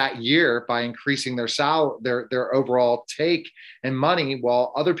that year by increasing their salary, their overall take and money,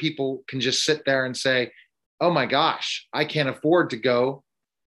 while other people can just sit there and say, oh my gosh, I can't afford to go.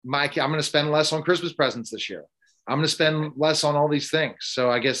 I'm going to spend less on Christmas presents this year. I'm going to spend less on all these things.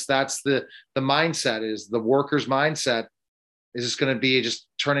 So I guess that's the mindset, is the worker's mindset is just going to be just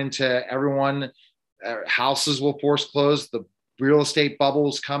turn into everyone. Houses will force close. The real estate bubble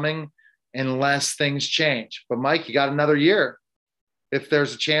is coming unless things change. But Mike, you got another year. If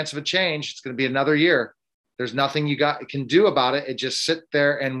there's a chance of a change, it's going to be another year. There's nothing you can do about it. It just sit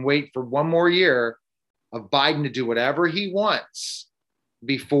there and wait for one more year of Biden to do whatever he wants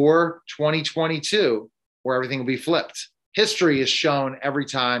before 2022, where everything will be flipped. History has shown every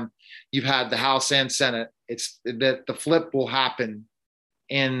time you've had the House and Senate, it's that the flip will happen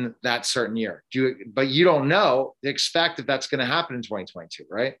in that certain year. But you don't know, expect that that's going to happen in 2022,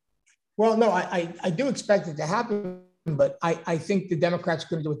 right? Well, no, I do expect it to happen, but I think the Democrats are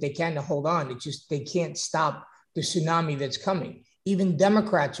going to do what they can to hold on. It's just they can't stop the tsunami that's coming. Even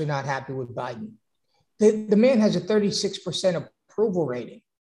Democrats are not happy with Biden. The man has a 36% approval rating.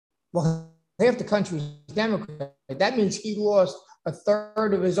 Well, half the country is Democrat. That means he lost a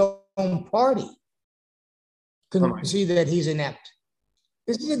third of his own party. Can see that he's inept.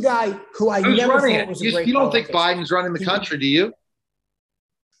 This is a guy who I never thought was a great politician. You don't think Biden's running the country, do you?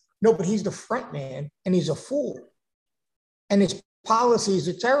 No, but he's the front man, and he's a fool. And his policies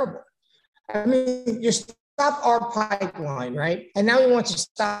are terrible. I mean, you stop our pipeline, right? And now he wants to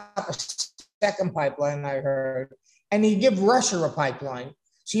stop a second pipeline, I heard. And he give Russia a pipeline.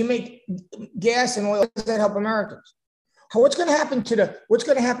 So you make gas and oil. Does that help Americans? What's going to happen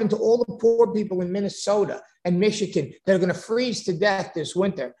to all the poor people in Minnesota and Michigan that are going to freeze to death this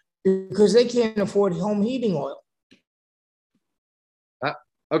winter because they can't afford home heating oil?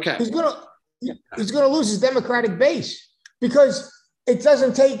 Okay. He's going to lose his Democratic base, because it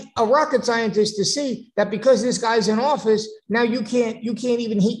doesn't take a rocket scientist to see that because this guy's in office, now you can't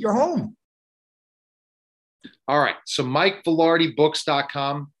even heat your home. All right. So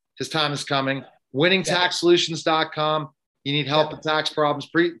MikeVilardiBooks.com. His time is coming. WinningTaxSolutions.com. You need help with tax problems.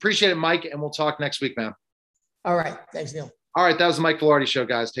 Appreciate it, Mike. And we'll talk next week, man. All right. Thanks, Neil. All right. That was the Mike Vilardi Show,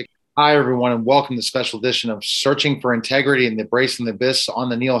 guys. Hi, everyone, and welcome to the special edition of Searching for Integrity and Embracing the Abyss on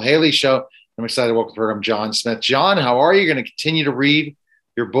the Neil Haley Show. I'm excited to welcome to the program John Smith. John, how are you? You're going to continue to read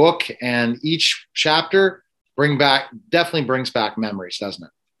your book, and each chapter definitely brings back memories, doesn't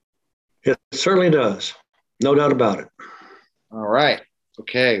it? It certainly does. No doubt about it. All right.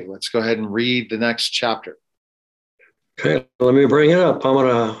 Okay, let's go ahead and read the next chapter. Okay, let me bring it up. I'm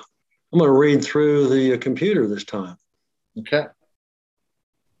gonna read through the computer this time. Okay.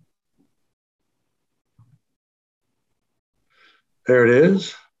 There it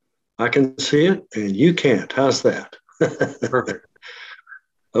is. I can see it, and you can't. How's that? Perfect.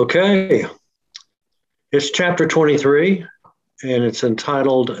 Okay. It's chapter 23, and it's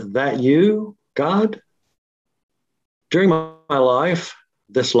entitled, That You, God? During my life,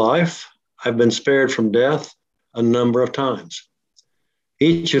 this life, I've been spared from death a number of times.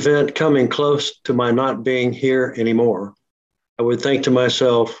 Each event coming close to my not being here anymore, I would think to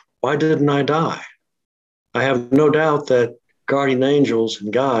myself, why didn't I die? I have no doubt that guardian angels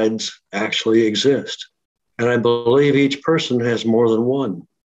and guides actually exist, and I believe each person has more than one.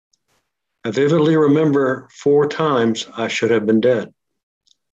 I vividly remember 4 times I should have been dead.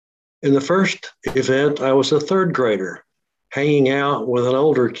 In the first event, I was a 3rd grader, hanging out with an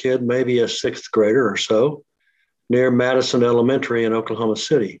older kid, maybe a 6th grader or so, near Madison Elementary in Oklahoma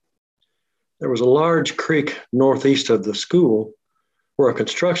City. There was a large creek northeast of the school where a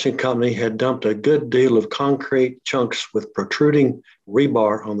construction company had dumped a good deal of concrete chunks with protruding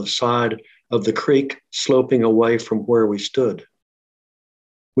rebar on the side of the creek, sloping away from where we stood.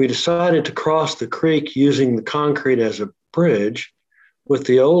 We decided to cross the creek using the concrete as a bridge, with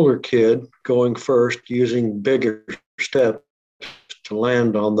the older kid going first, using bigger steps to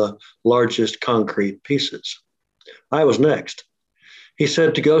land on the largest concrete pieces. I was next. He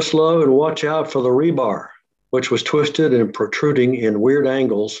said to go slow and watch out for the rebar, which was twisted and protruding in weird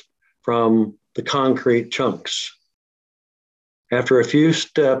angles from the concrete chunks. After a few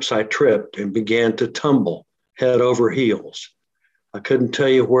steps, I tripped and began to tumble head over heels. I couldn't tell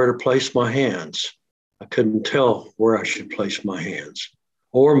you where to place my hands. I couldn't tell where I should place my hands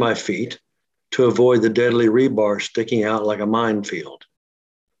or my feet to avoid the deadly rebar sticking out like a minefield.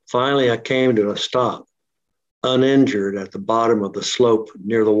 Finally, I came to a stop, uninjured at the bottom of the slope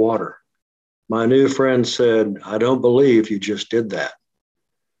near the water. My new friend said, I don't believe you just did that.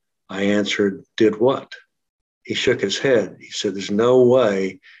 I answered, did what? He shook his head. He said, there's no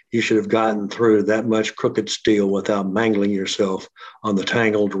way you should have gotten through that much crooked steel without mangling yourself on the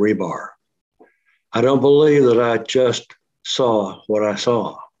tangled rebar. I don't believe that I just saw what I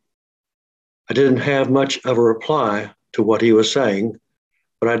saw. I didn't have much of a reply to what he was saying,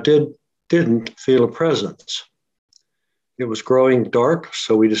 but I didn't feel a presence. It was growing dark,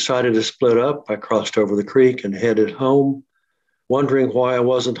 so we decided to split up. I crossed over the creek and headed home, wondering why I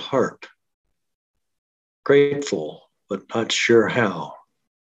wasn't hurt. Grateful, but not sure how.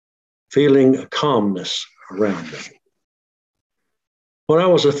 Feeling a calmness around me. When I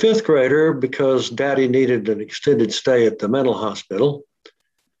was a 5th grader, because Daddy needed an extended stay at the mental hospital,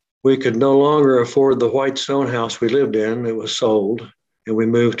 we could no longer afford the white stone house we lived in. It was sold, and we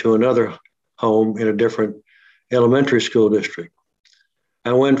moved to another home in a different elementary school district.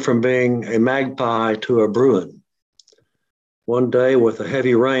 I went from being a magpie to a Bruin. One day with a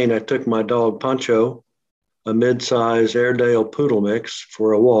heavy rain, I took my dog Pancho, a mid-size Airedale poodle mix,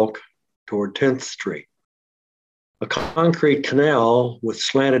 for a walk toward 10th Street. A concrete canal with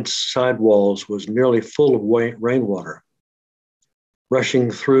slanted sidewalls was nearly full of rainwater,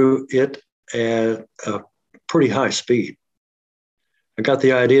 rushing through it at a pretty high speed. I got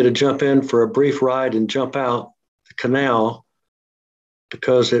the idea to jump in for a brief ride and jump out the canal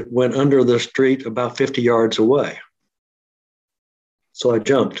because it went under the street about 50 yards away. So I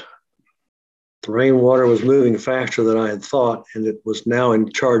jumped. The rainwater was moving faster than I had thought, and it was now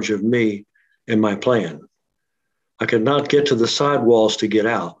in charge of me and my plan. I could not get to the sidewalls to get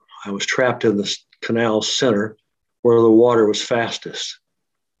out. I was trapped in the canal's center where the water was fastest.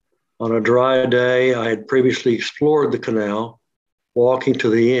 On a dry day, I had previously explored the canal. Walking to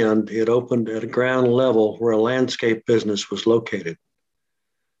the end, it opened at a ground level where a landscape business was located.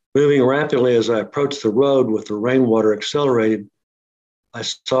 Moving rapidly as I approached the road with the rainwater accelerated, I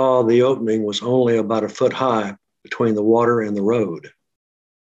saw the opening was only about a foot high between the water and the road.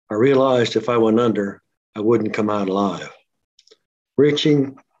 I realized if I went under, I wouldn't come out alive.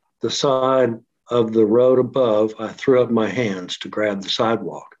 Reaching the side of the road above, I threw up my hands to grab the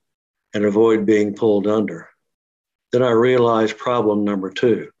sidewalk and avoid being pulled under. Then I realized problem number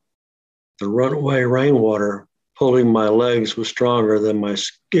 2. The runaway rainwater pulling my legs was stronger than my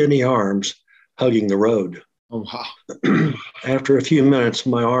skinny arms hugging the road. Oh, wow. After a few minutes,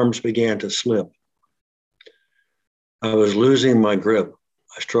 my arms began to slip. I was losing my grip.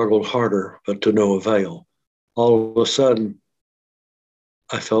 I struggled harder, but to no avail. All of a sudden,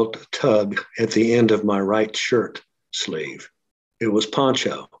 I felt a tug at the end of my right shirt sleeve. It was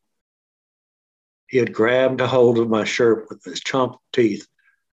Pancho. He had grabbed a hold of my shirt with his chomped teeth,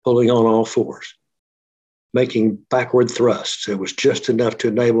 pulling on all fours, making backward thrusts. It was just enough to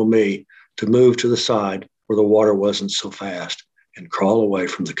enable me to move to the side where the water wasn't so fast and crawl away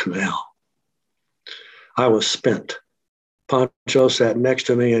from the canal. I was spent. Pancho sat next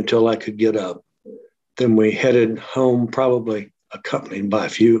to me until I could get up. Then we headed home, probably accompanied by a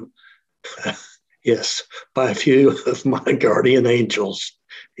few, yes, by a few of my guardian angels.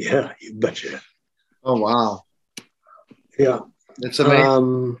 Yeah, you betcha. Oh, wow. Yeah. It's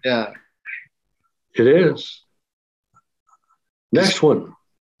amazing. Yeah. It is. Next one.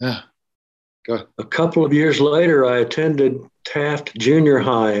 Yeah. Go ahead. A couple of years later, I attended Taft Junior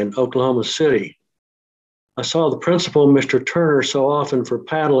High in Oklahoma City. I saw the principal, Mr. Turner, so often for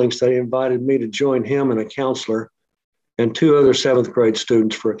paddlings that he invited me to join him and a counselor and 2 other 7th grade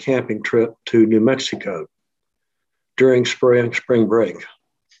students for a camping trip to New Mexico during spring break.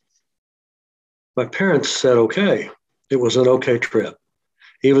 My parents said, okay. It was an okay trip,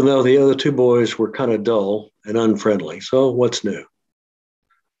 even though the other 2 boys were kind of dull and unfriendly. So what's new?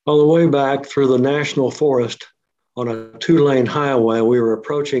 On the way back through the national forest on a 2-lane highway, we were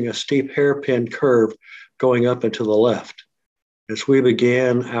approaching a steep hairpin curve going up and to the left. As we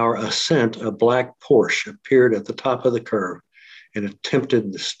began our ascent, a black Porsche appeared at the top of the curve and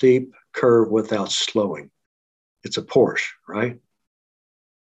attempted the steep curve without slowing. It's a Porsche, right?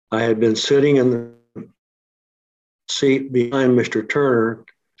 I had been sitting in the seat behind Mr. Turner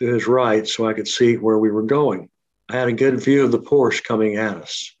to his right so I could see where we were going. I had a good view of the Porsche coming at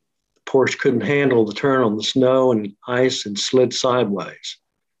us. The Porsche couldn't handle the turn on the snow and ice and slid sideways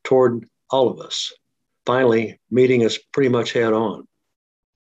toward all of us, finally meeting us pretty much head on.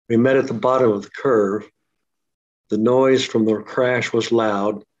 We met at the bottom of the curve. The noise from the crash was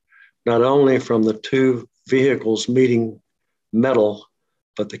loud, not only from the 2 vehicles meeting metal,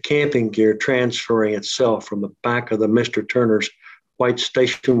 but the camping gear transferring itself from the back of the Mr. Turner's white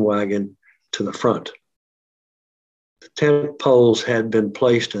station wagon to the front. The tent poles had been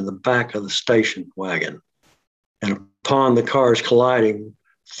placed in the back of the station wagon, and upon the cars colliding,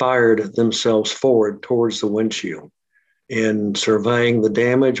 fired themselves forward towards the windshield. In surveying the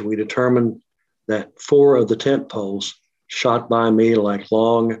damage, we determined that 4 of the tent poles shot by me like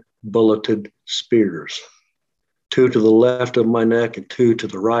long bulleted spears, 2 to the left of my neck and 2 to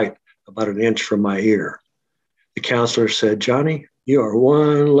the right, about an inch from my ear. The counselor said, "Johnny, you are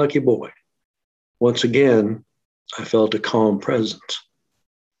one lucky boy." Once again, I felt a calm presence.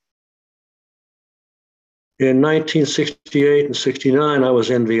 In 1968 and 69, I was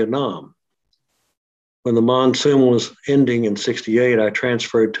in Vietnam. When the monsoon was ending in 68, I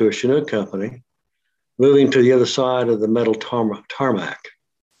transferred to a Chinook company, moving to the other side of the metal tarmac.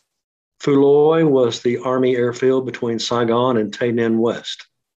 Phu Loy was the Army airfield between Saigon and Tay Ninh West.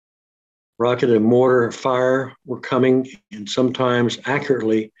 Rocket and mortar fire were coming and sometimes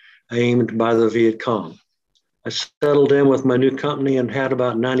accurately aimed by the Viet Cong. I settled in with my new company and had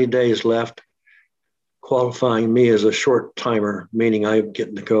about 90 days left, qualifying me as a short timer, meaning I'm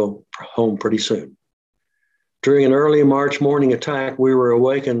getting to go home pretty soon. During an early March morning attack, we were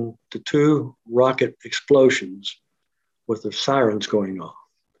awakened to 2 rocket explosions with the sirens going off.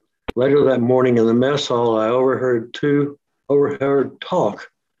 Later that morning in the mess hall, I overheard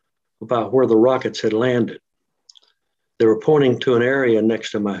talk about where the rockets had landed. They were pointing to an area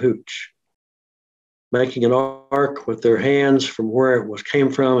next to my hooch, making an arc with their hands from where it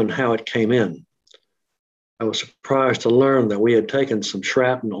came from and how it came in. I was surprised to learn that we had taken some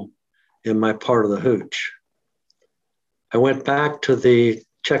shrapnel in my part of the hooch. I went back to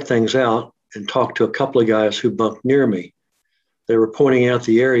check things out and talked to a couple of guys who bunked near me. They were pointing out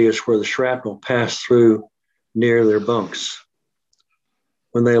the areas where the shrapnel passed through near their bunks.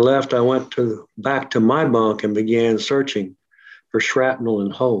 When they left, I went back to my bunk and began searching for shrapnel in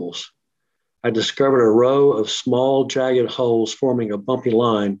holes. I discovered a row of small jagged holes forming a bumpy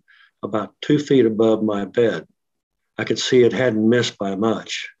line about 2 feet above my bed. I could see it hadn't missed by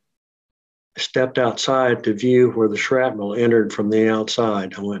much. I stepped outside to view where the shrapnel entered from the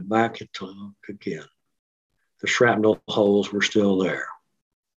outside. I went back to look again. The shrapnel holes were still there.